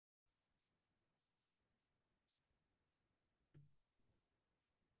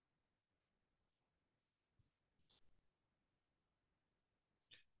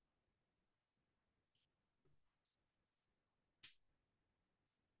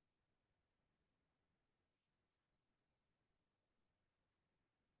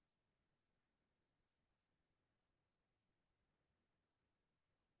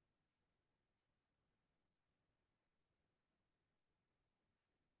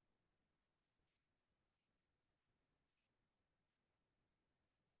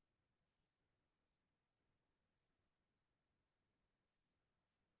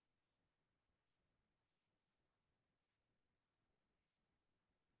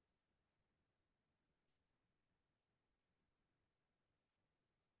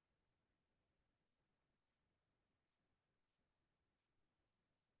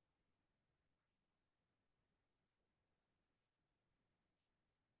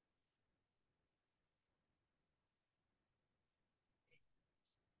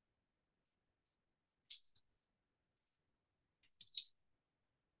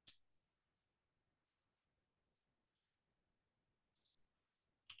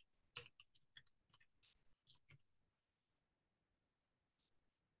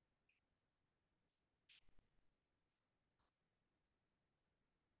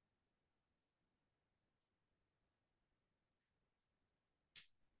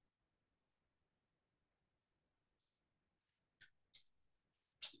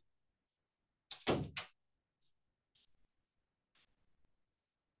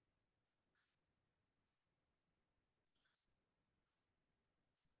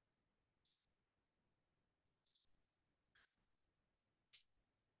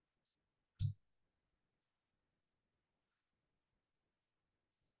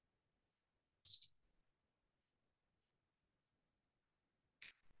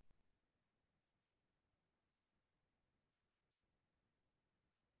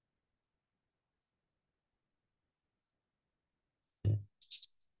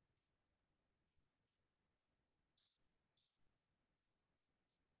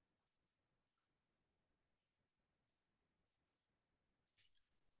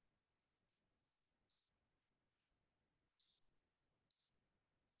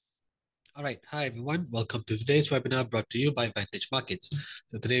All right. Hi, everyone. Welcome to today's webinar brought to you by Vantage Markets.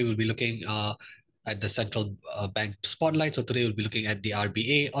 So today we'll be looking at the central bank spotlight. So today we'll be looking at the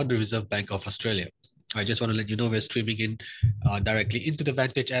RBA or the Reserve Bank of Australia. I just want to let you know we're streaming in directly into the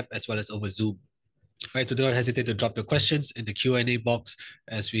Vantage app as well as over Zoom. Right, so do not hesitate to drop your questions in the Q&A box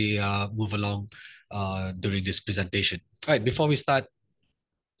as we move along during this presentation. All right, before we start,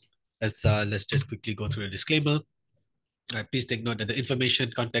 let's just quickly go through the disclaimer. Please take note that the information,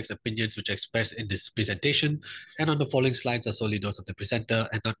 context, opinions which are expressed in this presentation and on the following slides are solely those of the presenter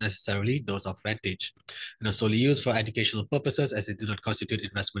and not necessarily those of Vantage, and are solely used for educational purposes as they do not constitute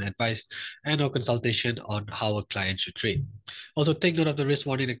investment advice and or consultation on how a client should trade. Also, take note of the risk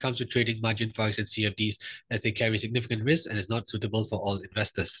warning that comes with trading margin, forex, and CFDs as they carry significant risk and is not suitable for all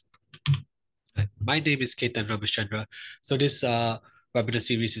investors. My name is Ketan Rameshchandra. So this webinar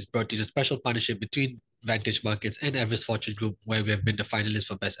series is brought to you in a special partnership between Vantage Markets and Everest Fortune Group, where we have been the finalists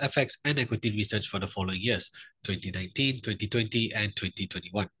for Best FX and Equity Research for the following years, 2019, 2020, and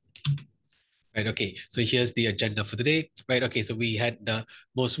 2021. Right, okay, so here's the agenda for today. Right, okay, so we had the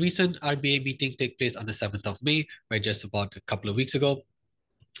most recent RBA meeting take place on the 7th of May, right, just about a couple of weeks ago.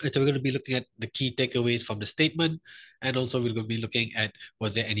 So we're going to be looking at the key takeaways from the statement, and also we're going to be looking at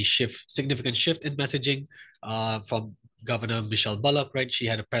was there any significant shift in messaging from Governor Michelle Bullock, right? She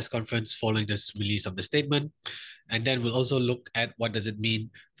had a press conference following this release of the statement. And then we'll also look at what does it mean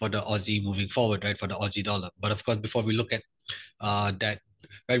for the Aussie moving forward, right, for the Aussie dollar. But of course, before we look at that,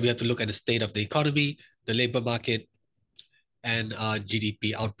 right, we have to look at the state of the economy, the labor market, and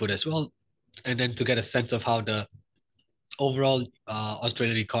GDP output as well. And then to get a sense of how the overall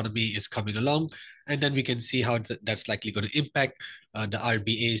Australian economy is coming along, and then we can see how that's likely going to impact the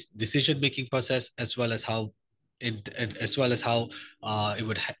RBA's decision-making process, as well as how it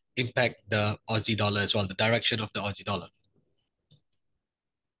would impact the Aussie dollar as well, the direction of the Aussie dollar.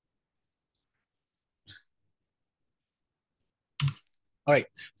 All right,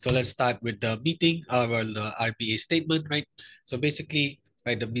 so let's start with the meeting, or the RBA statement, right? So basically,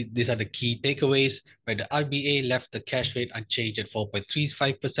 right, these are the key takeaways, right? The RBA left the cash rate unchanged at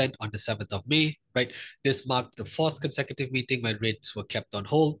 4.35% on the 7th of May, right? This marked the fourth consecutive meeting when rates were kept on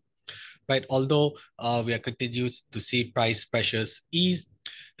hold, right? Although we are continues to see price pressures ease,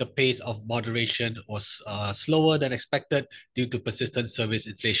 the pace of moderation was slower than expected due to persistent service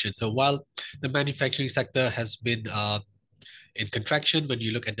inflation. So while the manufacturing sector has been in contraction, when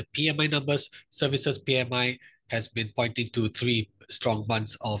you look at the PMI numbers, services PMI has been pointing to 3 strong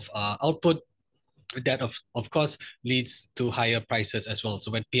months of output. That of course leads to higher prices as well.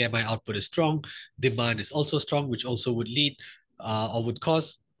 So when PMI output is strong, demand is also strong, which also would lead or would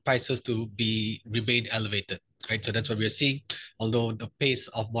cause prices to remain elevated, right? So that's what we're seeing. Although the pace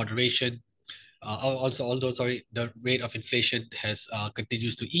of moderation, the rate of inflation has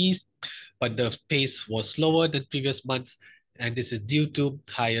continues to ease, but the pace was slower than previous months, and this is due to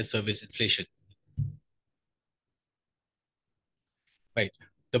higher service inflation. Right.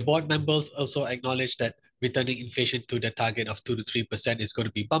 The board members also acknowledged that returning inflation to the target of 2 to 3% is going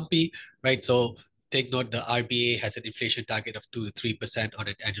to be bumpy, right? So take note the RBA has an inflation target of 2 to 3% on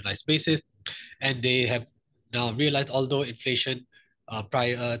an annualized basis, and they have now realized although inflation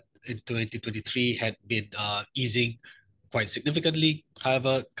prior in 2023 had been easing quite significantly,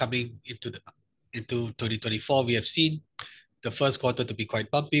 however, coming into 2024, we have seen the first quarter to be quite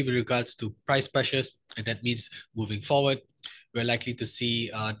bumpy with regards to price pressures, and that means moving forward, we're likely to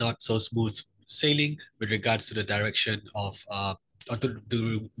see not so smooth sailing with regards to the direction of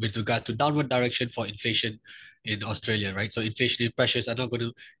with regards to downward direction for inflation in Australia, right? So inflationary pressures are not going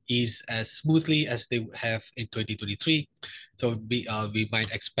to ease as smoothly as they have in 2023. So we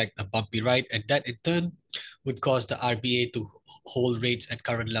might expect a bumpy ride, and that in turn would cause the RBA to hold rates at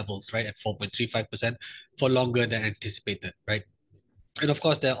current levels, right, at 4.35% for longer than anticipated, right? And of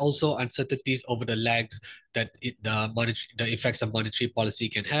course, there are also uncertainties over the lags that the effects of monetary policy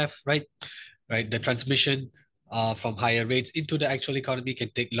can have, right? Right, the transmission from higher rates into the actual economy can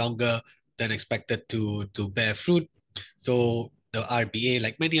take longer than expected to bear fruit. So the RBA,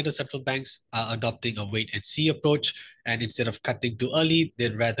 like many other central banks, are adopting a wait and see approach, and instead of cutting too early,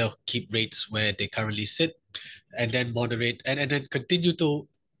 they'd rather keep rates where they currently sit, and then moderate and then continue to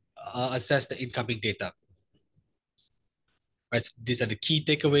assess the incoming data. Right, so these are the key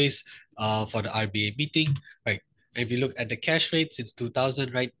takeaways for the RBA meeting, right? And if you look at the cash rate since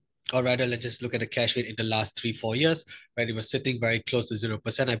 2000, right, or rather, let's just look at the cash rate in the last 3-4 years, right? It was sitting very close to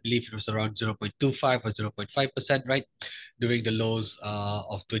 0%. I believe it was around 0.25 or 0.5%, right, during the lows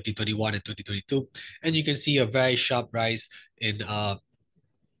of 2021 and 2022. And you can see a very sharp rise in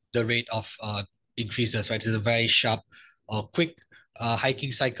the rate of increases, right? It's a very sharp, quick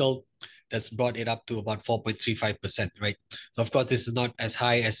hiking cycle that's brought it up to about 4.35%, right? So of course, this is not as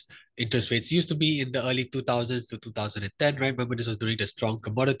high as interest rates used to be in the early 2000s to 2010, right? Remember, this was during the strong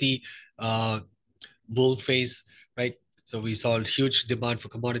commodity bull phase, right? So we saw huge demand for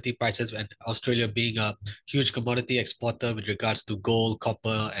commodity prices, and Australia being a huge commodity exporter with regards to gold,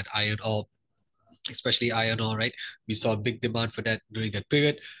 copper, and iron ore, especially iron ore, right? We saw a big demand for that during that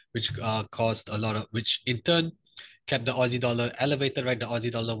period, which caused a lot of, which in turn kept the Aussie dollar elevated, right? The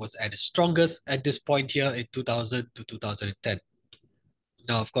Aussie dollar was at its strongest at this point here in 2000 to 2010.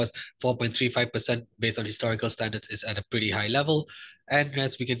 Now, of course, 4.35% based on historical standards is at a pretty high level. And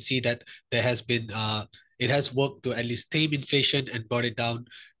as we can see that there has been, it has worked to at least tame inflation and brought it down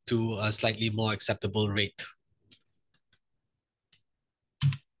to a slightly more acceptable rate. All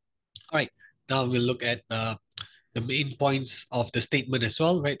right, now we'll look at the main points of the statement as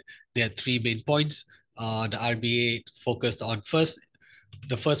well, right? There are three main points. The RBA focused on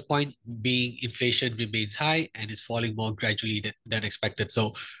the first point being inflation remains high and is falling more gradually than expected.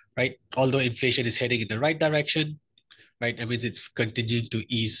 So, right, although inflation is heading in the right direction, right, that means it's continuing to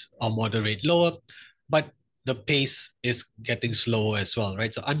ease or moderate lower, but the pace is getting slower as well,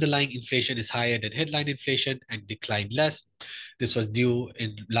 right? So underlying inflation is higher than headline inflation and declined less. This was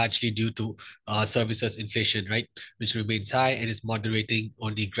largely due to services inflation, right, which remains high and is moderating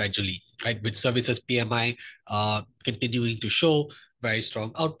only gradually, right? With services PMI continuing to show very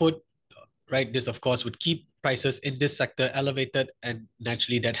strong output, right? This, of course, would keep prices in this sector elevated, and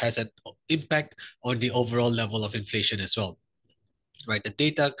naturally that has an impact on the overall level of inflation as well, right? The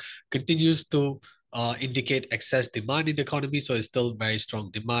data continues to indicate excess demand in the economy, so it's still very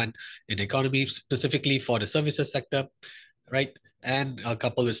strong demand in the economy, specifically for the services sector, right? And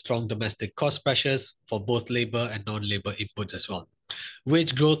coupled with strong domestic cost pressures for both labor and non-labor inputs as well.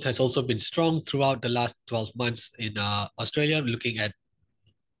 Wage growth has also been strong throughout the last 12 months in Australia. Looking at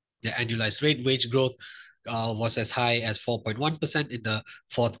the annualized rate, wage growth was as high as 4.1% in the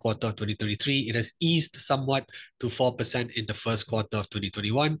fourth quarter of 2023. It has eased somewhat to 4% in the first quarter of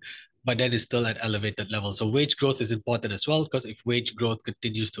 2021, but then is still at elevated levels. So wage growth is important as well, because if wage growth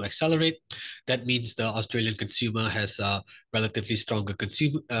continues to accelerate, that means the Australian consumer has a relatively stronger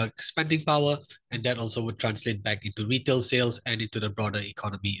consumer spending power, and that also would translate back into retail sales and into the broader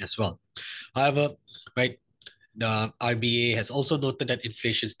economy as well. However, right, the RBA has also noted that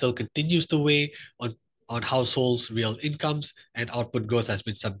inflation still continues to weigh on households' real incomes, and output growth has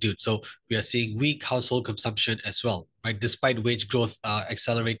been subdued. So we are seeing weak household consumption as well, right? Despite wage growth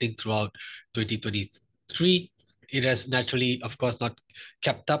accelerating throughout 2023, it has naturally, of course, not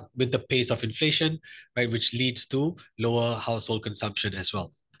kept up with the pace of inflation, right? Which leads to lower household consumption as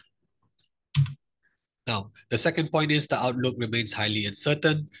well. Now, the second point is the outlook remains highly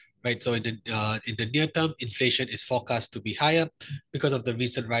uncertain, right? So in the near term, inflation is forecast to be higher because of the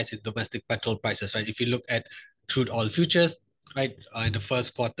recent rise in domestic petrol prices, right? If you look at crude oil futures, right, in the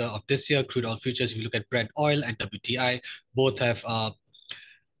first quarter of this year, crude oil futures, if you look at Brent oil and WTI, both have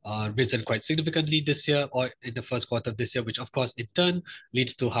risen quite significantly this year or in the first quarter of this year, which of course in turn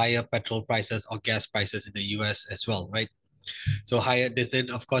leads to higher petrol prices or gas prices in the US as well, right? So then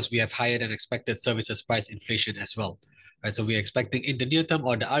of course we have higher than expected services price inflation as well, right? So we're expecting in the near term,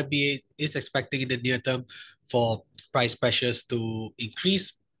 or the RBA is expecting in the near term, for price pressures to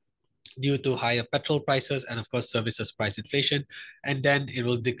increase due to higher petrol prices and of course services price inflation, and then it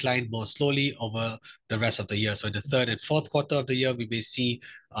will decline more slowly over the rest of the year. So in the third and fourth quarter of the year, we may see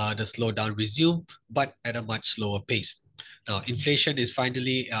the slowdown resume, but at a much slower pace. Now, inflation is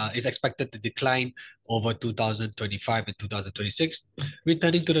is expected to decline over 2025 and 2026,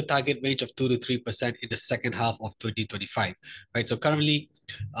 returning to the target range of 2 to 3% in the second half of 2025. Right. So currently,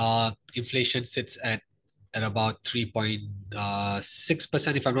 inflation sits at about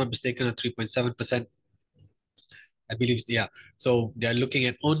 3.6%, if I'm not mistaken, or 3.7%. I believe, yeah. So they're looking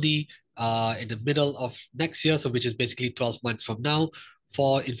at only in the middle of next year, so which is basically 12 months from now,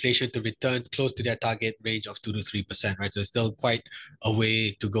 for inflation to return close to their target range of 2 to 3%, right? So it's still quite a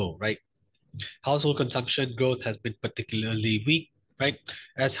way to go, right? Household consumption growth has been particularly weak, right?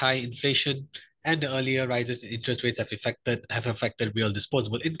 As high inflation and the earlier rises in interest rates have affected real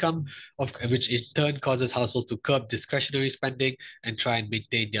disposable income, of which in turn causes households to curb discretionary spending and try and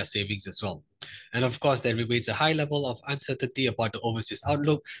maintain their savings as well. And of course, there remains a high level of uncertainty about the overseas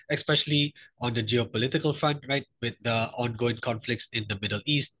outlook, especially on the geopolitical front, right? With the ongoing conflicts in the Middle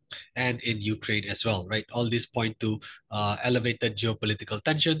East and in Ukraine as well, right? All these point to elevated geopolitical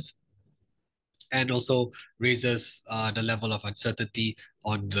tensions, and also raises the level of uncertainty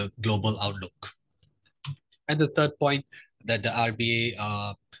on the global outlook. And the third point that the RBA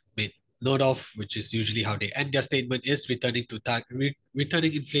made note of, which is usually how they end their statement, is returning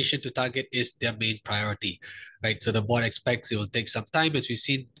inflation to target is their main priority, right? So the board expects it will take some time, as we've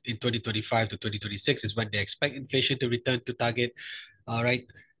seen in 2025 to 2026 is when they expect inflation to return to target, right?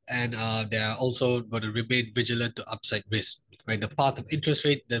 And they are also going to remain vigilant to upside risk, right? The path of interest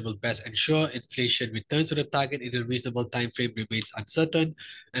rate that will best ensure inflation returns to the target in a reasonable time frame remains uncertain,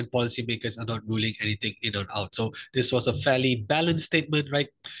 and policymakers are not ruling anything in or out. So this was a fairly balanced statement, right?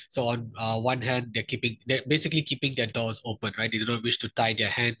 So on one hand, they're basically keeping their doors open, right? They do not wish to tie their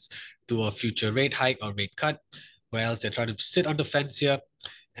hands to a future rate hike or rate cut, whereas they're trying to sit on the fence here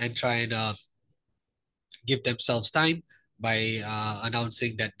and try and give themselves time by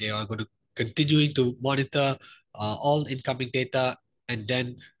announcing that they are going to continuing to monitor all incoming data and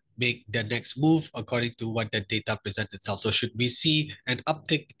then make their next move according to what the data presents itself. So should we see an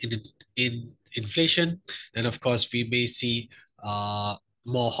uptick in inflation, then of course we may see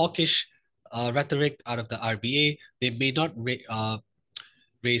more hawkish rhetoric out of the RBA. They may not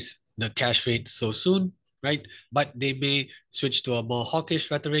raise the cash rate so soon, right? But they may switch to a more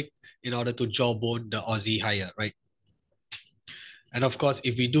hawkish rhetoric in order to jawbone the Aussie higher, right? And of course,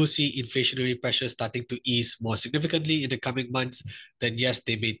 if we do see inflationary pressure starting to ease more significantly in the coming months, then yes,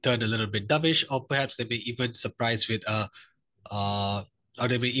 they may turn a little bit dovish, or perhaps they may even surprise with or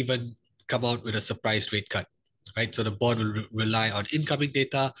they may even come out with a surprise rate cut, right? So the board will rely on incoming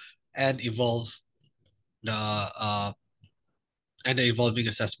data and the the evolving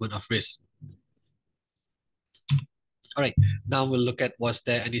assessment of risk. All right, now we'll look at was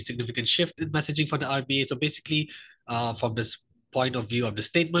there any significant shift in messaging from the RBA. So basically, from this point of view of the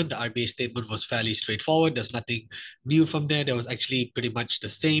statement, the RBA statement was fairly straightforward. There's nothing new from there. There was actually pretty much the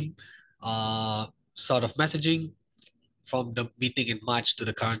same sort of messaging from the meeting in March to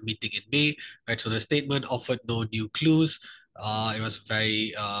the current meeting in May, right? So the statement offered no new clues. It was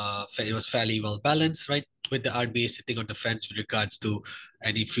it was fairly well balanced, right? With the RBA sitting on the fence with regards to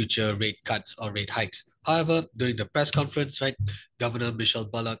any future rate cuts or rate hikes. However, during the press conference, right, Governor Michelle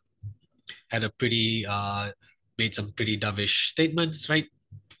Bullock had made some pretty dovish statements, right?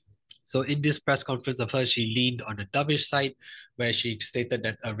 So in this press conference of hers, she leaned on the dovish side, where she stated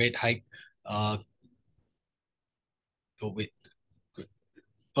that a rate hike. Oh wait,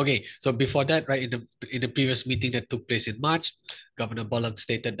 okay, so before that, right, in the previous meeting that took place in March, Governor Bullock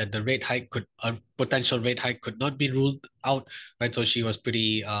stated that a potential rate hike could not be ruled out, right? So she was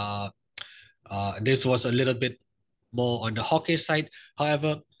pretty this was a little bit more on the hawkish side.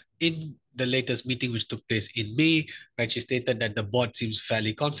 However, in the latest meeting which took place in May, right, she stated that the board seems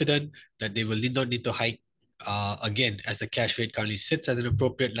fairly confident that they will not need to hike again, as the cash rate currently sits at an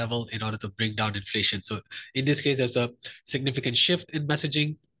appropriate level in order to bring down inflation. So in this case, there's a significant shift in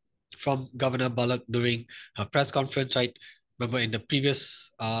messaging from Governor Bullock during her press conference, right? Remember in the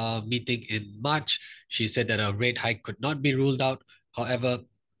previous meeting in March, she said that a rate hike could not be ruled out. However,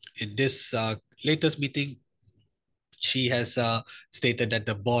 in this latest meeting, she has stated that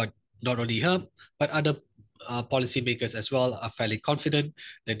the board, not only her, but other policymakers as well, are fairly confident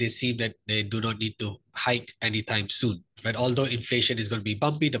that they seem that they do not need to hike anytime soon. Right? Although inflation is going to be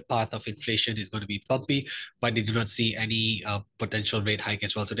bumpy, the path of inflation is going to be bumpy, but they do not see any potential rate hike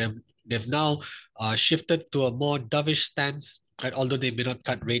as well. So they've now shifted to a more dovish stance. Right? Although they may not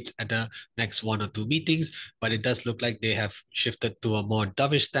cut rates at the next one or two meetings, but it does look like they have shifted to a more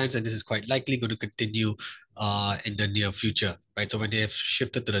dovish stance, and this is quite likely going to continue in the near future, right? So when they have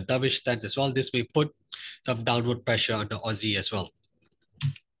shifted to the dovish stance as well, this may put some downward pressure on the Aussie as well.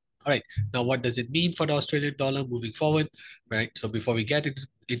 All right, now what does it mean for the Australian dollar moving forward, right? So before we get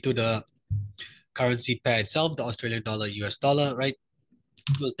into the currency pair itself, the Australian dollar, US dollar, right?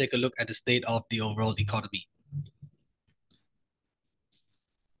 We'll take a look at the state of the overall economy.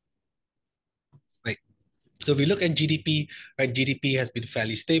 Right. So if we look at GDP, right, GDP has been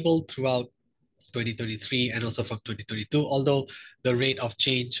fairly stable throughout 2023 and also from 2022, although the rate of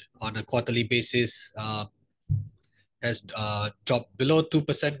change on a quarterly basis has dropped below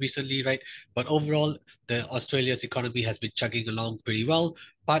 2% recently, right? But overall, the Australia's economy has been chugging along pretty well,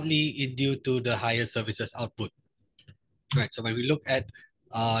 partly in due to the higher services output. Right. So when we look at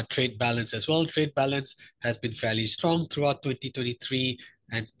trade balance as well, trade balance has been fairly strong throughout 2023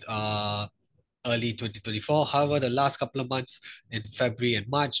 and early 2024. However, the last couple of months in February and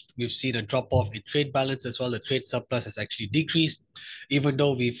March, we've seen a drop off in trade balance as well. The trade surplus has actually decreased, even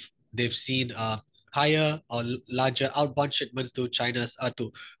though they've seen higher or larger outbound shipments to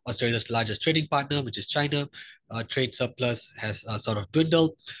to Australia's largest trading partner, which is China. Trade surplus has sort of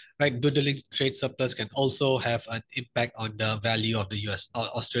dwindled, right? Dwindling trade surplus can also have an impact on the value of the US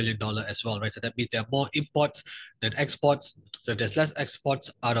Australian dollar as well, right? So that means there are more imports than exports. So if there's less exports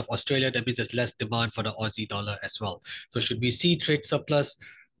out of Australia, that means there's less demand for the Aussie dollar as well. So should we see trade surplus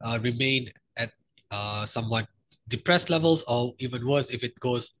remain at somewhat depressed levels, or even worse, if it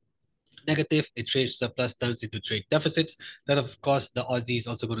goes negative, a trade surplus turns into trade deficits, then of course the Aussie is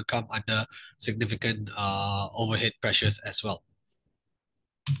also going to come under significant overhead pressures as well.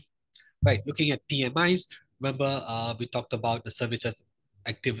 Right, looking at PMIs, remember we talked about the services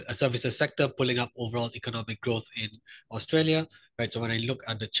sector pulling up overall economic growth in Australia, right? So when I look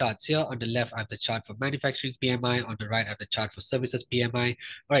at the charts here, on the left I have the chart for manufacturing PMI, on the right I have the chart for services PMI.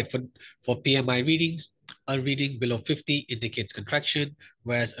 Right, for PMI readings, a reading below 50 indicates contraction,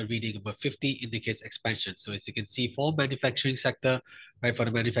 whereas a reading above 50 indicates expansion. So as you can see for manufacturing sector, right, for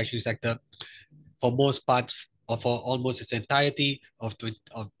the manufacturing sector, for most parts or for almost its entirety of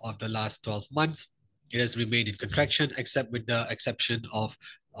the last 12 months, it has remained in contraction, except with the exception of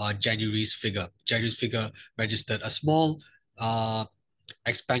January's figure. January's figure registered a small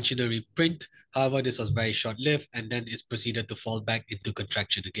expansionary print. However, this was very short-lived, and then it proceeded to fall back into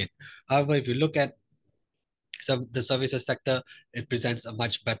contraction again. However, if you look at the services sector, it presents a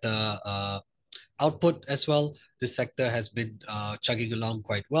much better output as well. This sector has been chugging along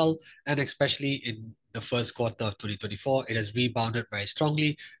quite well, and especially in the first quarter of 2024, it has rebounded very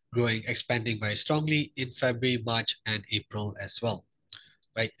strongly, expanding very strongly in February, March, and April as well.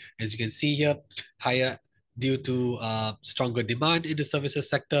 Right, as you can see here, higher due to stronger demand in the services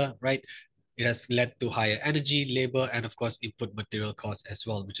sector, right? It has led to higher energy, labor, and of course input material costs as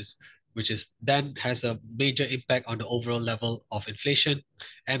well, which is then has a major impact on the overall level of inflation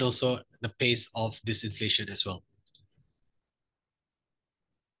and also the pace of disinflation as well.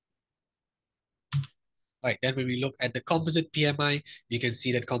 Right, then when we look at the composite PMI, you can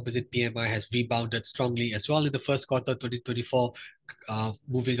see that composite PMI has rebounded strongly as well in the first quarter of 2024,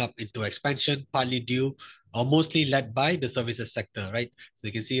 moving up into expansion, partly due or mostly led by the services sector, right? So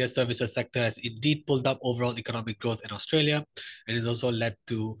you can see the services sector has indeed pulled up overall economic growth in Australia, and it's also led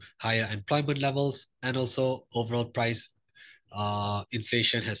to higher employment levels, and also overall price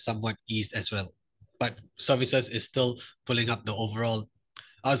inflation has somewhat eased as well. But services is still pulling up the overall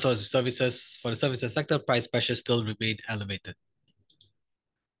also, for the services sector, price pressures still remain elevated.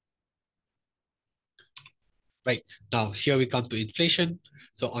 Right, now here we come to inflation.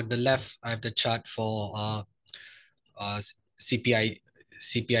 So on the left, I have the chart for uh, CPI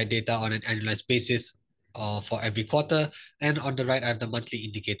CPI data on an annualized basis for every quarter, and on the right I have the monthly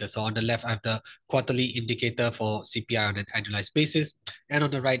indicator. So on the left I have the quarterly indicator for CPI on an annualized basis, and on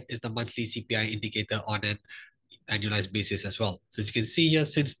the right is the monthly CPI indicator on an annualized basis as well. So as you can see here,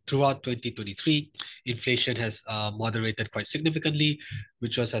 since throughout 2023, inflation has moderated quite significantly,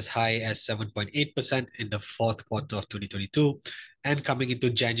 which was as high as 7.8% in the fourth quarter of 2022. And coming into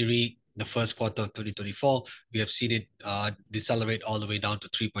January, the first quarter of 2024, we have seen it decelerate all the way down to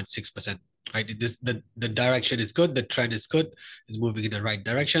 3.6%. Right, the direction is good, the trend is good, it's moving in the right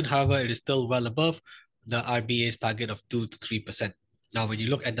direction. However, it is still well above the RBA's target of 2 to 3%. Now, when you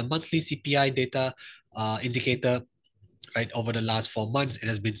look at the monthly CPI data indicator, right, over the last 4 months, it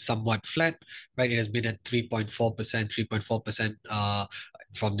has been somewhat flat, right? It has been at 3.4%, 3.4%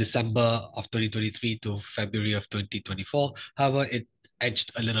 from December of 2023 to February of 2024. However, it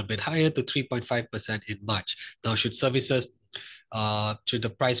edged a little bit higher to 3.5% in March. Now, should the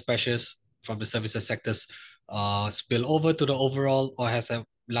price pressures from the services sectors spill over to the overall or has a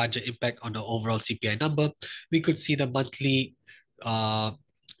larger impact on the overall CPI number, we could see the monthly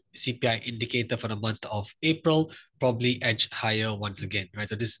CPI indicator for the month of April probably edge higher once again, right?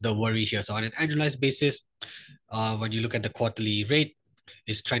 So this is the worry here. So on an annualized basis, when you look at the quarterly rate,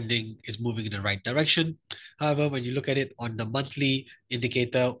 is moving in the right direction. However, when you look at it on the monthly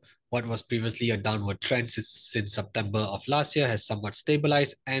indicator, what was previously a downward trend since September of last year has somewhat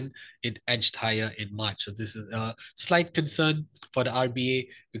stabilized, and it edged higher in March. So this is a slight concern for the RBA,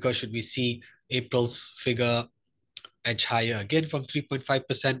 because should we see April's figure edge higher again from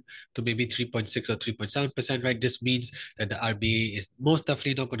 3.5% to maybe 3.6 or 3.7%, right? This means that the RBA is most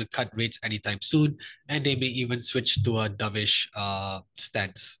definitely not going to cut rates anytime soon, and they may even switch to a dovish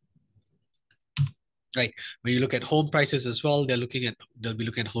stance. Right. When you look at home prices as well, they'll be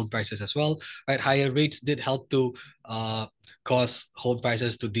looking at home prices as well. Right. Higher rates did help to cause home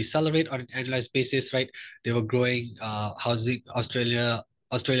prices to decelerate on an annualized basis. Right. They were growing Australia's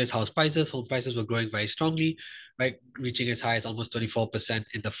home prices were growing very strongly, right, reaching as high as almost 24%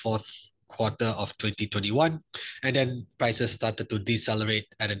 in the fourth quarter of 2021, and then prices started to decelerate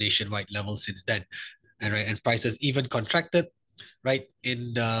at a nationwide level since then. And prices even contracted right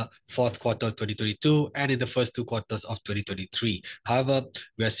in the fourth quarter of 2022 and in the first two quarters of 2023. However,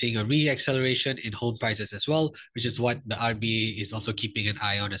 we are seeing a re-acceleration in home prices as well, which is what the RBA is also keeping an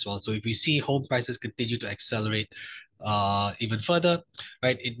eye on as well. So if we see home prices continue to accelerate even further,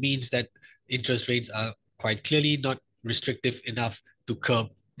 right, it means that interest rates are quite clearly not restrictive enough to curb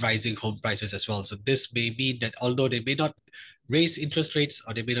rising home prices as well. So this may mean that although they may not raise interest rates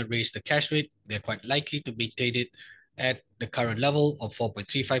or they may not raise the cash rate, they're quite likely to maintain it at the current level of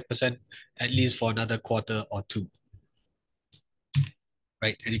 4.35%, at least for another quarter or two.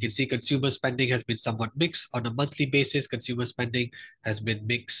 Right, and you can see consumer spending has been somewhat mixed on a monthly basis. Consumer spending has been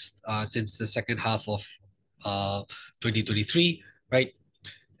mixed since the second half of 2023, right?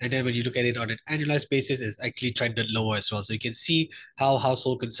 And then when you look at it on an annualized basis, it's actually trended lower as well. So you can see how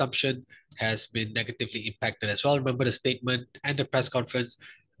household consumption has been negatively impacted as well. Remember the statement and the press conference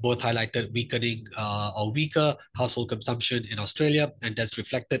both highlighted weakening or weaker household consumption in Australia, and that's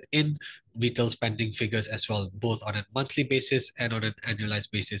reflected in retail spending figures as well, both on a monthly basis and on an annualized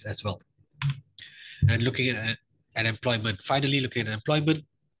basis as well. And looking at employment, finally looking at employment,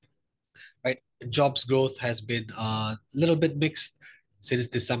 right? Jobs growth has been a little bit mixed since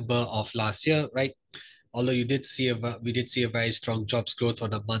December of last year, right? Although we did see a very strong jobs growth for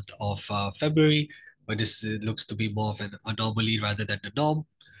the month of February, but this looks to be more of an anomaly rather than the norm,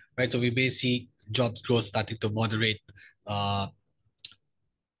 right? So we may see jobs growth starting to moderate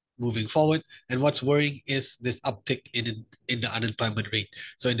moving forward. And what's worrying is this uptick in the unemployment rate.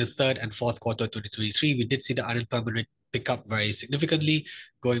 So in the third and fourth quarter of 2023, we did see the unemployment rate pick up very significantly,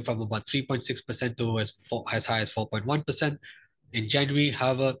 going from about 3.6% to as high as 4.1%. In January,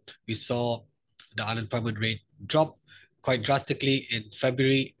 however, we saw the unemployment rate drop quite drastically in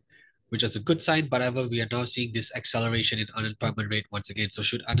February, which is a good sign. But however, we are now seeing this acceleration in unemployment rate once again. So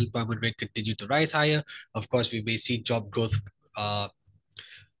should unemployment rate continue to rise higher, of course, we may see job growth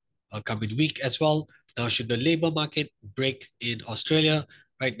coming week as well. Now, should the labor market break in Australia,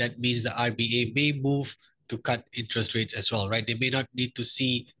 right, that means the RBA may move to cut interest rates as well, right? They may not need to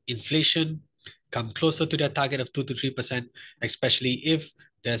see inflation come closer to their target of 2 to 3%, especially if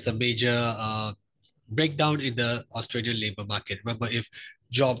there's a major breakdown in the Australian labor market. Remember, if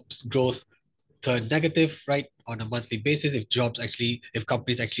jobs growth turn negative, right, on a monthly basis, if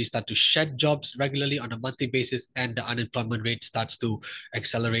companies actually start to shed jobs regularly on a monthly basis, and the unemployment rate starts to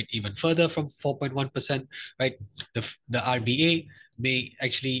accelerate even further from 4.1%, right, the RBA may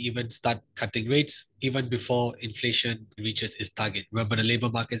actually even start cutting rates even before inflation reaches its target. Remember, the labor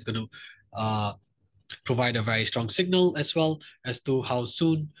market is going to provide a very strong signal as well as to how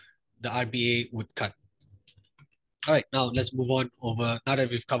soon the RBA would cut. All right, now let's move on over. Now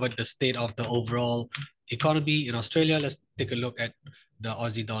that we've covered the state of the overall economy in Australia, let's take a look at the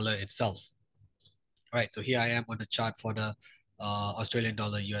Aussie dollar itself. All right, so here I am on the chart for the Australian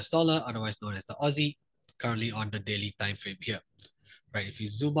dollar, US dollar, otherwise known as the Aussie, currently on the daily time frame here. Right, if you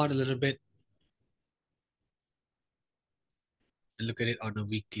zoom out a little bit and look at it on a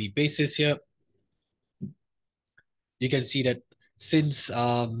weekly basis here, you can see that since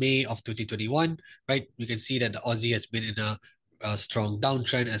May of 2021, right, you can see that the Aussie has been in a strong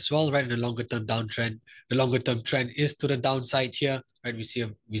downtrend as well, right? In a longer term downtrend, the longer term trend is to the downside here, right? We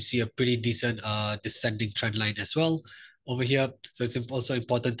see a pretty decent descending trend line as well over here. So it's also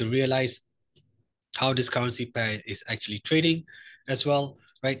important to realize how this currency pair is actually trading as well,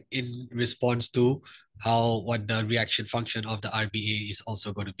 right? In response to what the reaction function of the RBA is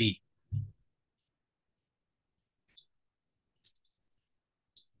also going to be.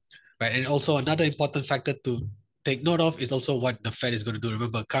 Right, and also another important factor to take note of is also what the Fed is going to do.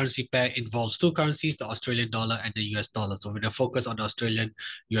 Remember, currency pair involves two currencies, the Australian dollar and the US dollar. So with a focus on the Australian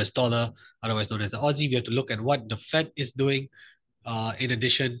US dollar, otherwise known as the Aussie, we have to look at what the Fed is doing in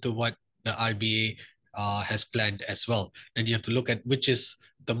addition to what the RBA has planned as well. And you have to look at which is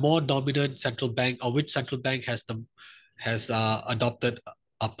the more dominant central bank, or which central bank has adopted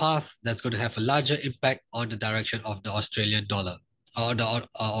a path that's going to have a larger impact on the direction of the Australian dollar. Of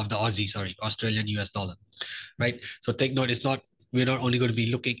the Aussie, sorry, Australian US dollar, right? So take note, we're not only going to be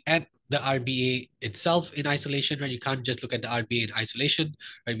looking at the RBA itself in isolation, right? You can't just look at the RBA in isolation,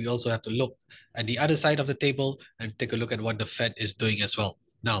 right? We also have to look at the other side of the table and take a look at what the Fed is doing as well.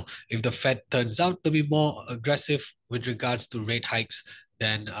 Now, if the Fed turns out to be more aggressive with regards to rate hikes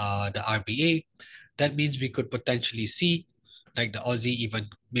than the RBA, that means we could potentially see like the Aussie even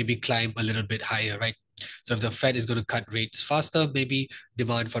maybe climb a little bit higher, right? So if the Fed is going to cut rates faster, maybe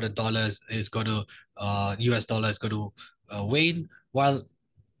demand for the dollars is going to, US dollar is going to wane, while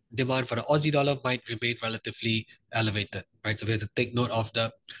demand for the Aussie dollar might remain relatively elevated, right? So we have to take note of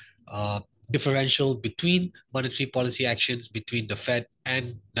the uh, differential between monetary policy actions between the Fed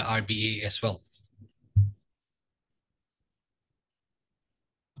and the RBA as well,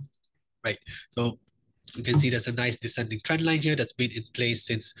 right? So you can see there's a nice descending trend line here that's been in place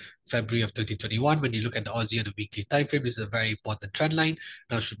since February of 2021. When you look at the Aussie on a weekly time frame, this is a very important trend line.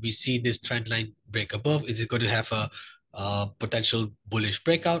 Now, should we see this trend line break above? Is it going to have a potential bullish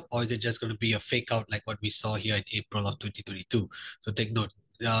breakout, or is it just going to be a fake out like what we saw here in April of 2022? So take note.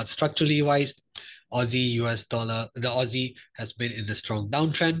 Structurally wise, Aussie US dollar, the Aussie has been in a strong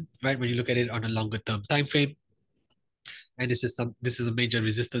downtrend, right? When you look at it on a longer term time frame, and this is a major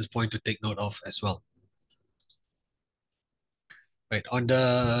resistance point to take note of as well. Right. On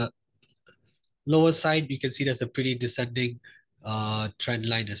the lower side, you can see there's a pretty descending trend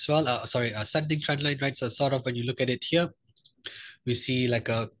line as well. Sorry, ascending trend line, right? So sort of when you look at it here, we see like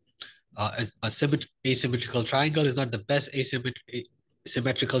asymmetrical triangle. Is not the best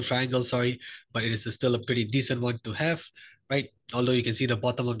symmetrical triangle, sorry, but it is still a pretty decent one to have, right? Although you can see the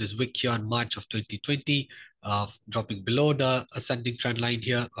bottom of this wick here on March of 2020, dropping below the ascending trend line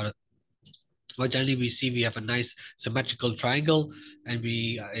here, or but generally we have a nice symmetrical triangle, and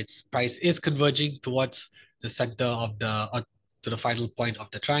its price is converging towards the center of to the final point of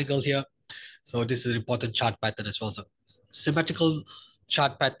the triangle here. So this is an important chart pattern as well. So symmetrical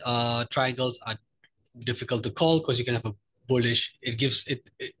triangles are difficult to call because you can have a bullish.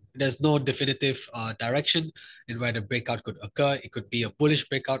 There's no definitive direction in where the breakout could occur. It could be a bullish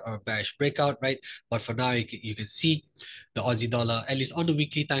breakout or a bearish breakout, right? But for now, you can see the Aussie dollar, at least on the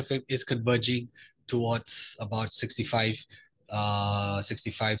weekly time frame, is converging towards about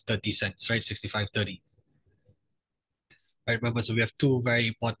 65.30 cents, right? 65.30. Right, remember, so we have two very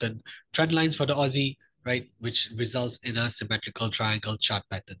important trend lines for the Aussie, right, which results in a symmetrical triangle chart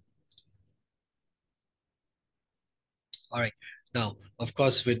pattern. All right. Now, of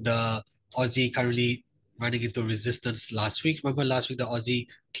course, with the Aussie currently running into resistance last week. Remember last week the Aussie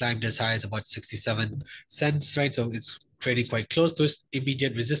climbed as high as about 67 cents, right? So it's trading quite close to its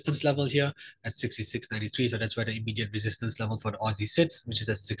immediate resistance level here at 66.93. So that's where the immediate resistance level for the Aussie sits, which is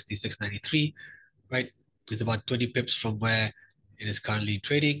at 66.93, right? It's about 20 pips from where it is currently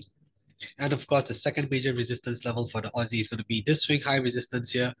trading. And of course, the second major resistance level for the Aussie is going to be this swing high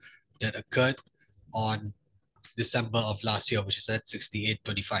resistance here that occurred on December of last year, which is at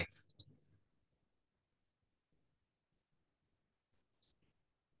 68.25.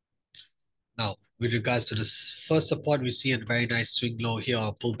 Now, with regards to this first support, we see a very nice swing low here,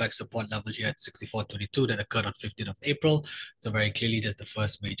 or pullback support level here at 64.22 that occurred on 15th of April. So very clearly, that's the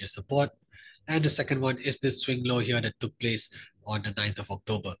first major support. And the second one is this swing low here that took place on the 9th of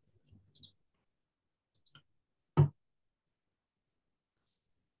October.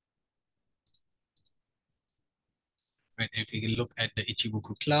 Right, if you can look at the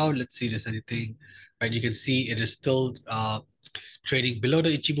Ichimoku cloud, let's see if there's anything. Right, you can see it is still trading below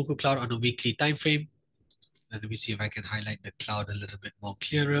the Ichimoku cloud on a weekly time frame. Let me see if I can highlight the cloud a little bit more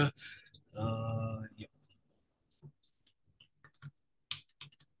clearer. Yeah.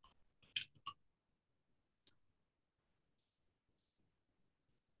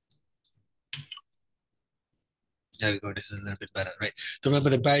 There we go. This is a little bit better, right? So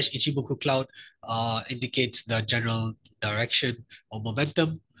remember, the bearish Ichimoku cloud indicates the general direction or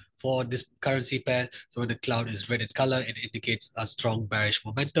momentum for this currency pair. So when the cloud is red in color, it indicates a strong bearish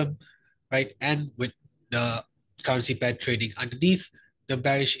momentum, right? And with the currency pair trading underneath the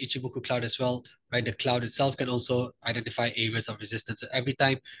bearish Ichimoku cloud as well, right? The cloud itself can also identify areas of resistance. So every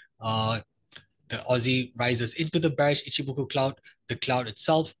time the Aussie rises into the bearish Ichimoku cloud, the cloud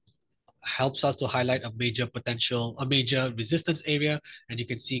itself helps us to highlight a major resistance area. And you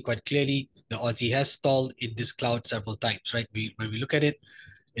can see quite clearly the Aussie has stalled in this cloud several times, right? When we look at it,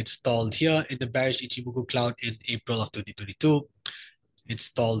 it stalled here in the bearish Ichimoku cloud in April of 2022. It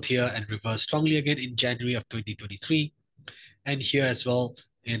stalled here and reversed strongly again in January of 2023. And here as well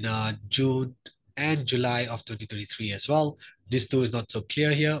in June and July of 2023 as well. This too is not so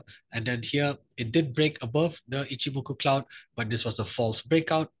clear here. And then here, it did break above the Ichimoku cloud, but this was a false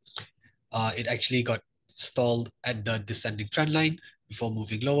breakout. It actually got stalled at the descending trend line before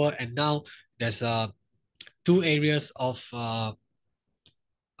moving lower. And now there's two areas of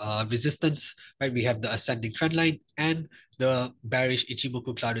resistance, right? We have the ascending trend line and the bearish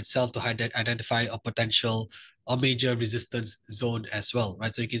Ichimoku cloud itself to identify a potential or major resistance zone as well,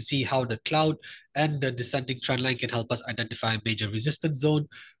 right? So you can see how the cloud and the descending trend line can help us identify a major resistance zone,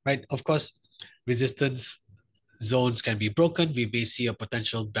 right? Of course, resistance zones can be broken, we may see a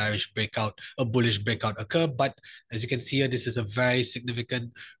potential bearish breakout, a bullish breakout occur. But as you can see here, this is a very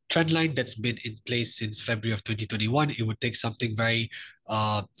significant trend line that's been in place since February of 2021. It would take something very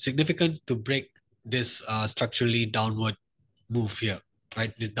significant to break this structurally downward move here,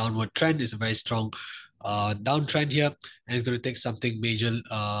 right? This downward trend is a very strong downtrend here, and it's going to take something major,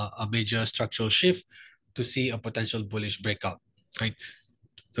 a major structural shift to see a potential bullish breakout, right?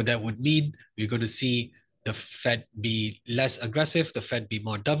 So that would mean we're going to see the Fed be less aggressive, the Fed be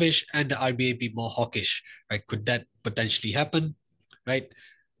more dovish, and the RBA be more hawkish, right? Could that potentially happen, right?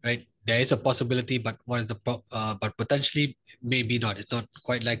 Right. There is a possibility, but what is the but potentially maybe not. It's not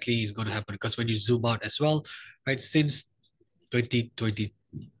quite likely it's going to happen, because when you zoom out as well, right? Since 2020,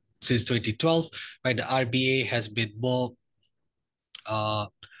 since 2012, right, the RBA has been more uh,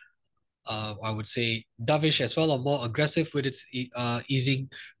 I would say dovish as well, or more aggressive with its easing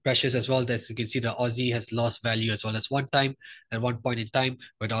pressures as well. As you can see, the Aussie has lost value as well as at one point in time,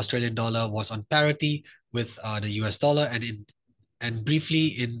 where the Australian dollar was on parity with the US dollar, and briefly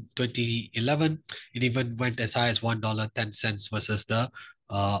in 2011, it even went as high as $1.10 versus the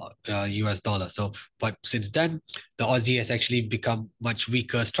US dollar. So, but since then, the Aussie has actually become much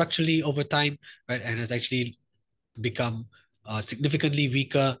weaker structurally over time, right, and has actually become significantly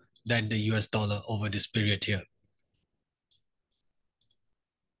weaker than the US dollar over this period here.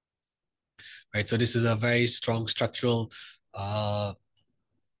 Right, so this is a very strong structural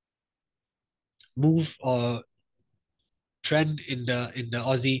move or trend in the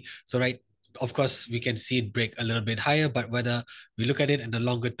Aussie. So right, of course, we can see it break a little bit higher, but whether we look at it in the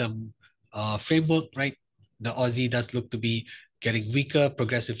longer term framework, right, the Aussie does look to be getting weaker,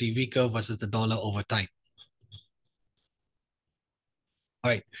 progressively weaker versus the dollar over time. All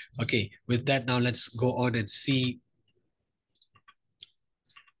right, okay, with that, now let's go on and see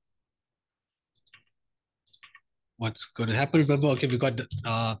what's going to happen. Remember, okay, we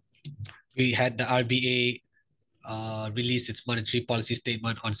had the RBA release its monetary policy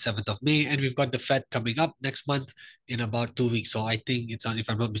statement on 7th of May, and we've got the Fed coming up next month in about 2 weeks. So I think it's on, if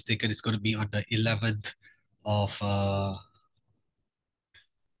I'm not mistaken, it's going to be on the 11th of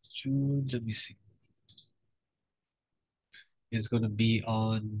June. Let me see. It's going to be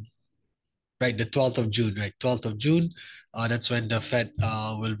on, right, the 12th of June, right? 12th of June. That's when the Fed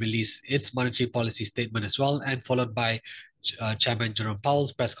will release its monetary policy statement as well, and followed by Chairman Jerome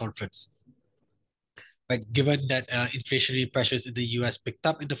Powell's press conference. Right, given that inflationary pressures in the US picked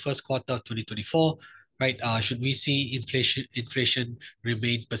up in the first quarter of 2024, right, should we see inflation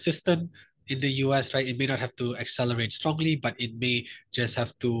remain persistent in the US, right? It may not have to accelerate strongly, but it may just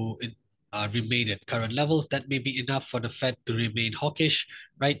have to remain at current levels. That may be enough for the Fed to remain hawkish,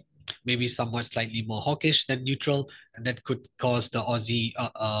 right? Maybe somewhat slightly more hawkish than neutral, and that could cause the Aussie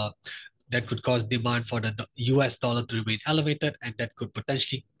that could cause demand for the US dollar to remain elevated, and that could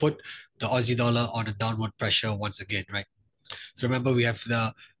potentially put the Aussie dollar on a downward pressure once again, right? So remember, we have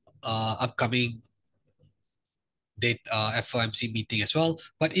the upcoming date FOMC meeting as well.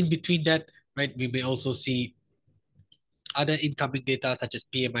 But in between that, right, we may also see other incoming data such as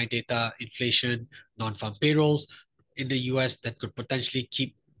PMI data, inflation, non-farm payrolls in the US that could potentially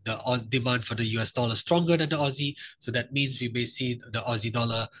keep the demand for the US dollar stronger than the Aussie. So that means we may see the Aussie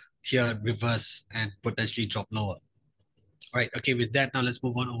dollar here reverse and potentially drop lower. All right, okay, with that, now let's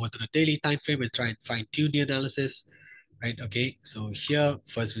move on over to the daily time frame and try and fine tune the analysis. Right, okay, so here,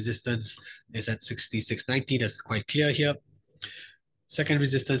 first resistance is at 66.90. That's quite clear here. Second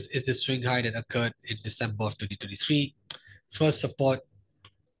resistance is the swing high that occurred in December of 2023. First support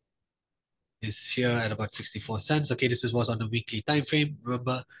is here at about 64 cents. Okay, this was on the weekly time frame,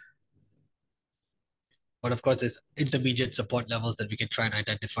 remember. But of course, there's intermediate support levels that we can try and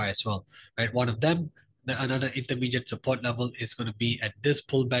identify as well, right? One of them, another intermediate support level is going to be at this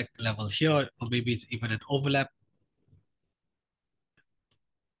pullback level here, or maybe it's even an overlap.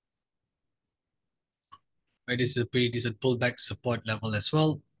 Right, this is a pretty decent pullback support level as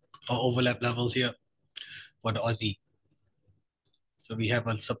well, or overlap level here for the Aussie. So we have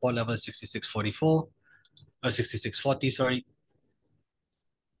a support level 66.44, 66.40, sorry.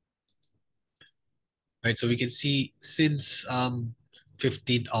 Right, so we can see since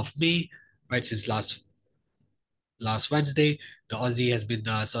 15th of May, right, since last Wednesday, the Aussie has been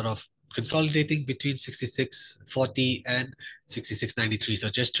sort of consolidating between 66.40 and 66.93. So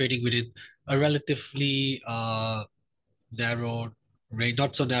just trading within a relatively narrow range,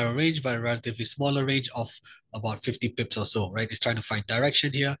 not so narrow range, but a relatively smaller range of about 50 pips or so, right? It's trying to find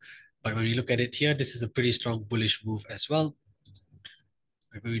direction here. But when we look at it here, this is a pretty strong bullish move as well.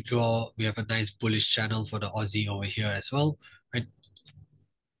 When we have a nice bullish channel for the Aussie over here as well, right?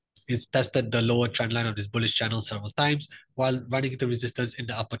 It's tested the lower trend line of this bullish channel several times while running into resistance in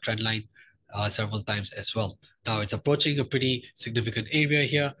the upper trend line several times as well. Now it's approaching a pretty significant area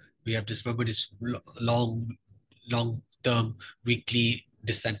here. We have this, remember this long-term weekly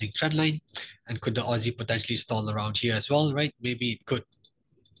descending trend line. And could the Aussie potentially stall around here as well, right? Maybe it could.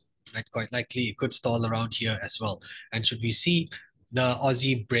 Right, quite likely it could stall around here as well. And should we see the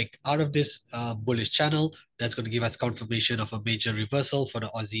Aussie break out of this bullish channel, that's going to give us confirmation of a major reversal for the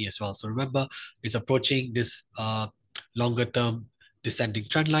Aussie as well. So remember, it's approaching this longer term descending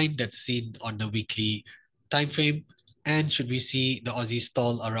trend line that's seen on the weekly time frame. And should we see the Aussie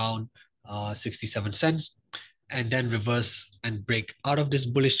stall around 67 cents and then reverse and break out of this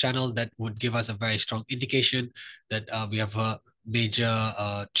bullish channel, that would give us a very strong indication that we have a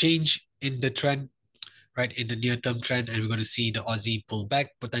major change in the trend, right, in the near-term trend, and we're going to see the Aussie pull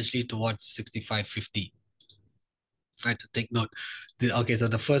back potentially towards 65.50. Right, so take note. Okay, so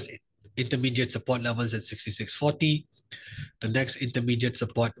the first intermediate support level is at 66.40. The next intermediate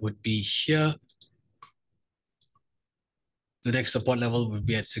support would be here. The next support level would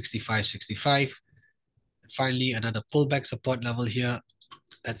be at 65.65. Finally, another pullback support level here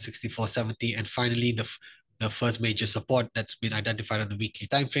at 64.70, and finally the first major support that's been identified on the weekly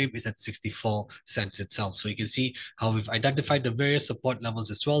time frame is at 64 cents itself. So you can see how we've identified the various support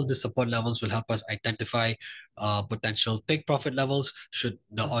levels as well. The support levels will help us identify potential take profit levels should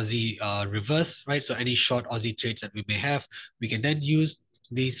the Aussie reverse, right? So any short Aussie trades that we may have, we can then use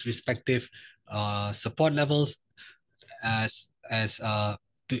these respective support levels and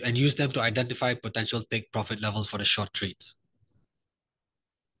use them to identify potential take profit levels for the short trades.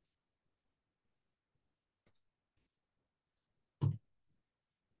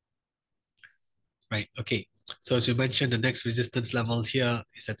 Right, okay. So as we mentioned, the next resistance level here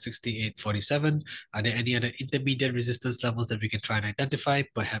is at 68.47. Are there any other intermediate resistance levels that we can try and identify?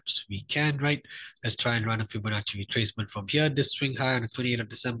 Perhaps we can, right? Let's try and run a Fibonacci retracement from here. This swing high on the 28th of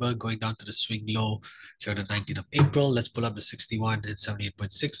December, going down to the swing low here on the 19th of April. Let's pull up the 61 and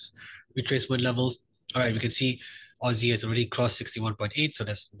 78.6 retracement levels. All right, we can see Aussie has already crossed 61.8, so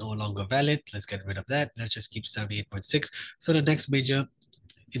that's no longer valid. Let's get rid of that. Let's just keep 78.6. So the next major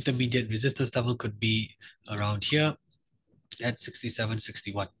intermediate resistance level could be around here at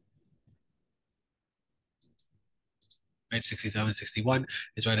 67.61. Right, 67.61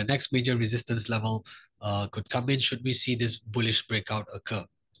 is where the next major resistance level could come in should we see this bullish breakout occur.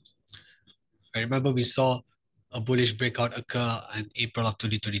 I remember we saw a bullish breakout occur in April of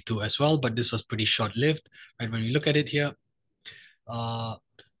 2022 as well, but this was pretty short-lived. And when we look at it here, the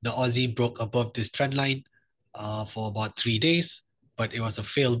Aussie broke above this trend line for about 3 days, but it was a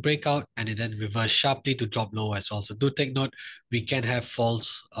failed breakout and it then reversed sharply to drop low as well. So do take note, we can have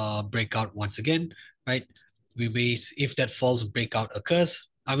false breakout once again, right? We may, if that false breakout occurs,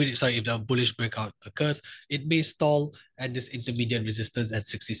 if the bullish breakout occurs, it may stall at this intermediate resistance at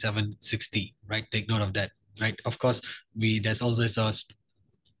 67.60, right? Take note of that, right? Of course, there's always a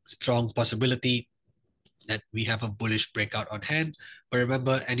strong possibility that we have a bullish breakout on hand. But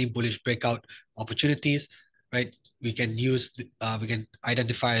remember, any bullish breakout opportunities, right? We can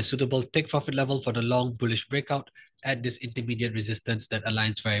identify a suitable take profit level for the long bullish breakout at this intermediate resistance that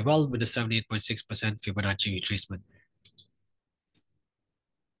aligns very well with the 78.6% Fibonacci retracement.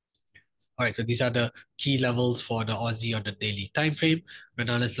 All right, so these are the key levels for the Aussie on the daily time frame. But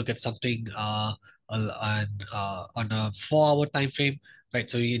now let's look at something on a 4-hour time frame. Right,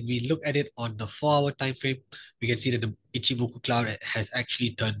 so we look at it on the 4-hour time frame, we can see that the Ichimoku cloud has actually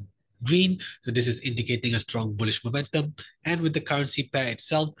turned green. So this is indicating a strong bullish momentum. And with the currency pair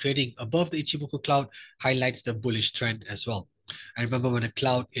itself trading above the Ichimoku cloud highlights the bullish trend as well. And remember, when a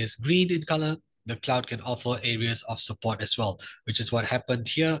cloud is green in color, the cloud can offer areas of support as well, which is what happened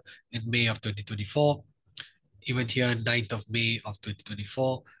here in May of 2024, even here 9th of May of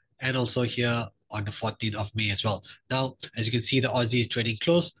 2024, and also here on the 14th of May as well. Now, as you can see, the Aussie is trading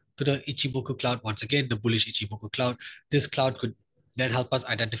close to the Ichimoku cloud. Once again, the bullish Ichimoku cloud. This cloud could then help us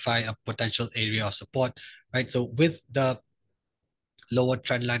identify a potential area of support, right? So with the lower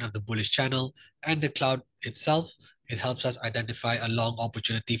trend line of the bullish channel and the cloud itself, it helps us identify a long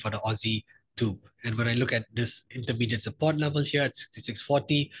opportunity for the Aussie too. And when I look at this intermediate support level here at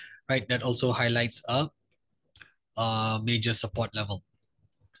 66.40, right, that also highlights a major support level.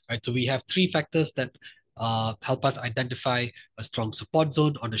 Right, so we have 3 factors that help us identify a strong support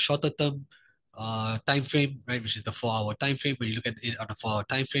zone on the shorter term time frame, right, which is the 4-hour time frame. When you look at it on a 4-hour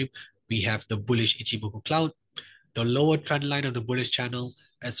time frame, we have the bullish Ichimoku cloud, the lower trend line of the bullish channel,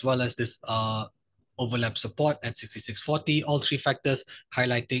 as well as this overlap support at 66.40. All 3 factors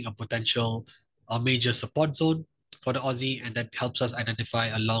highlighting a potential major support zone for the Aussie, and that helps us identify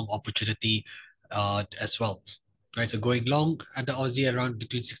a long opportunity as well. Right, so going long at the Aussie around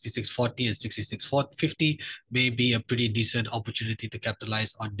between 66.40 and 66.50 may be a pretty decent opportunity to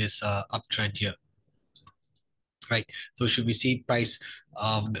capitalize on this uptrend here. Right, so should we see price,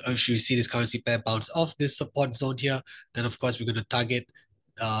 should we see this currency pair bounce off this support zone here, then of course we're going to target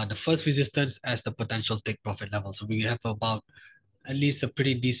the first resistance as the potential take profit level. So we have about at least a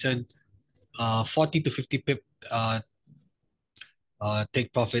pretty decent 40 to 50 pip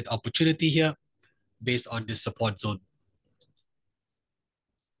take profit opportunity here based on this support zone.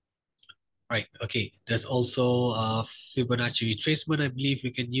 Right, okay. There's also Fibonacci retracement I believe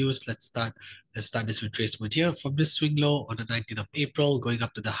we can use. Let's start this retracement here from this swing low on the 19th of April going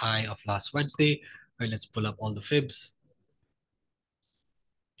up to the high of last Wednesday. Right, let's pull up all the fibs.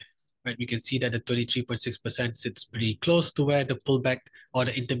 Right, we can see that the 23.6% sits pretty close to where the pullback or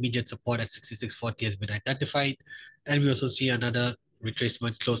the intermediate support at 66.40 has been identified. And we also see another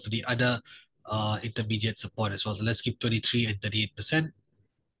retracement close to the other intermediate support as well. So let's keep 23 and 38%.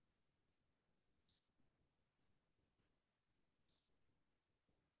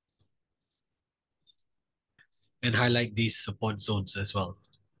 And highlight these support zones as well.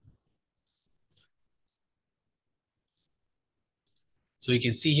 So you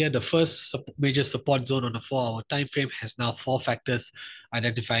can see here the first major support zone on the 4-hour time frame has now 4 factors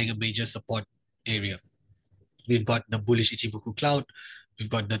identifying a major support area. We've got the bullish Ichimoku cloud, we've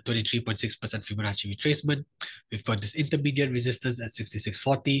got the 23.6% Fibonacci retracement, we've got this intermediate resistance at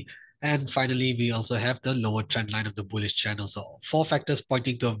 66.40, and finally we also have the lower trend line of the bullish channel. So 4 factors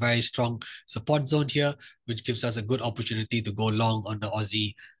pointing to a very strong support zone here, which gives us a good opportunity to go long on the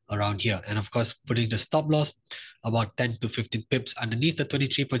Aussie around here. And of course, putting the stop loss about 10 to 15 pips underneath the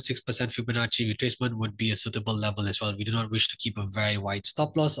 23.6% Fibonacci retracement would be a suitable level as well. We do not wish to keep a very wide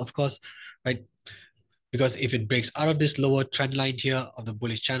stop loss, of course, right? Because if it breaks out of this lower trend line here of the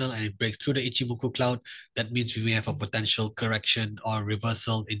bullish channel and it breaks through the Ichimoku cloud, that means we may have a potential correction or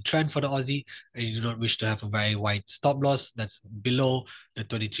reversal in trend for the Aussie, and you do not wish to have a very wide stop loss that's below the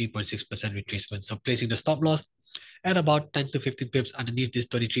 23.6% retracement. So placing the stop loss at about 10 to 15 pips underneath this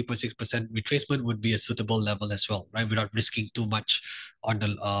 23.6% retracement would be a suitable level as well, right? Without risking too much on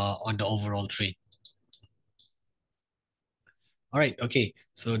the overall trade. All right, okay,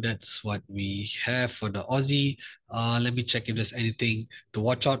 so that's what we have for the Aussie. Let me check if there's anything to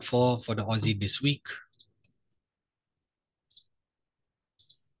watch out for the Aussie this week.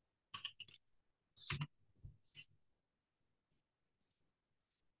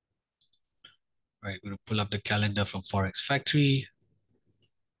 All right, we're going to pull up the calendar from Forex Factory.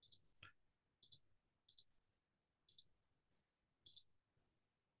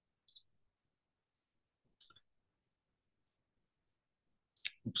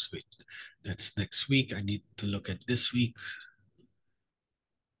 Oops, wait, that's next week. I need to look at this week.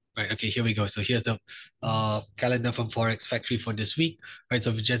 Right, okay, here we go. So here's the calendar from Forex Factory for this week. Right, so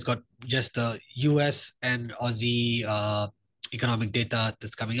we just got the US and Aussie economic data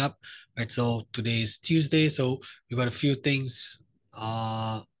that's coming up. Right, so today's Tuesday, so we've got a few things.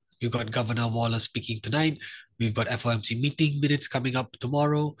 We've got Governor Waller speaking tonight. We've got FOMC meeting minutes coming up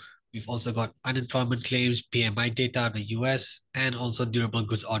tomorrow. We've also got unemployment claims, PMI data in the US, and also durable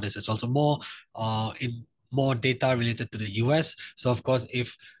goods orders. There's also more data related to the US. So of course,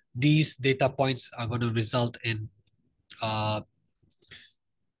 if these data points are going to result in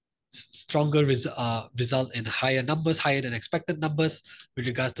stronger result in higher numbers, higher than expected numbers with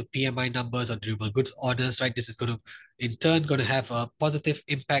regards to PMI numbers or durable goods orders, right? This is going to, in turn, going to have a positive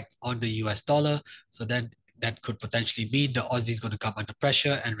impact on the US dollar. So then that could potentially mean the Aussie is going to come under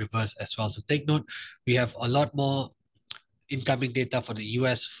pressure and reverse as well. So take note, we have a lot more incoming data for the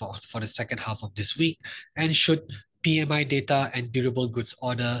US for the second half of this week. And should PMI data and durable goods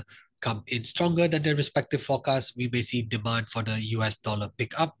order come in stronger than their respective forecasts, we may see demand for the US dollar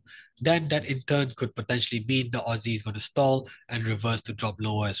pick up. Then that in turn could potentially mean the Aussie is going to stall and reverse to drop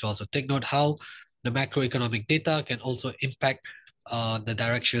lower as well. So take note how the macroeconomic data can also impact the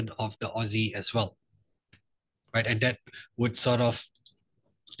direction of the Aussie as well, right? And that would sort of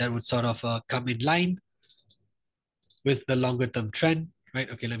come in line with the longer term trend, right?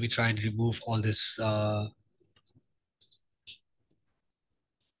 Okay, let me try and remove all this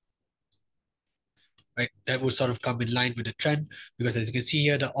right? That would sort of come in line with the trend because as you can see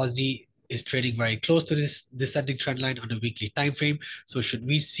here, the Aussie is trading very close to this descending trend line on a weekly time frame. So should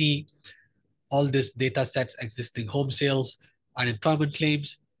we see all these data sets, existing home sales, unemployment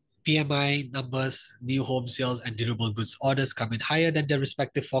claims, PMI numbers, new home sales, and durable goods orders come in higher than their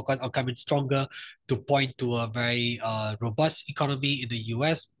respective forecast or come in stronger to point to a very robust economy in the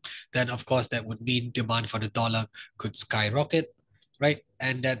US, then of course that would mean demand for the dollar could skyrocket, right?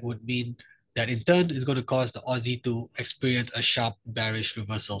 And that would mean that in turn is going to cause the Aussie to experience a sharp bearish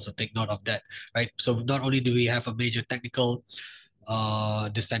reversal. So take note of that, right? So not only do we have a major technical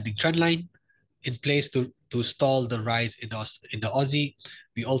descending trend line in place to stall the rise in the Aussie,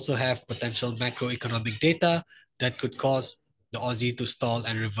 we also have potential macroeconomic data that could cause the Aussie to stall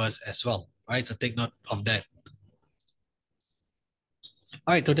and reverse as well, right? So take note of that.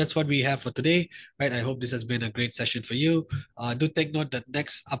 All right, so that's what we have for today, right? I hope this has been a great session for you. Do take note that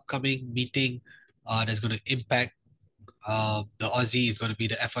next upcoming meeting that's going to impact the Aussie is going to be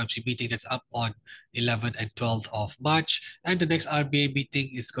the FOMC meeting that's up on 11th and 12th of March. And the next RBA meeting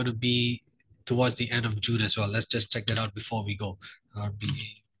is going to be towards the end of June as well. Let's just check that out before we go.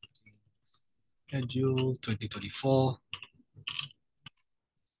 RBA schedule 2024.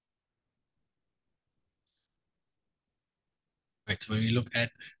 Right, so when we look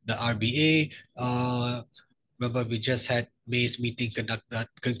at the RBA, remember we just had May's meeting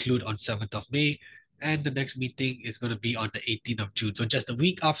conclude on 7th of May, and the next meeting is going to be on the 18th of June. So just a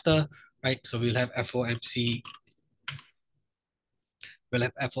week after, right? So we'll have FOMC. We'll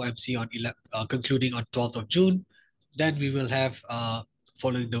have FOMC on concluding on 12th of June. Then we will have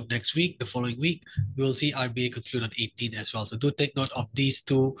following the next week, the following week, we will see RBA conclude on 18 as well. So do take note of these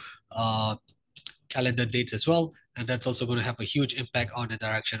two calendar dates as well. And that's also going to have a huge impact on the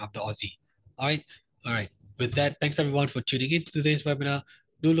direction of the Aussie. All right. All right. With that, thanks everyone for tuning in to today's webinar.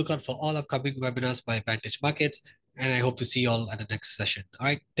 Do look out for all upcoming webinars by Vantage Markets. And I hope to see you all at the next session. All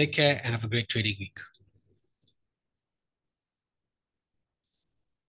right. Take care and have a great trading week.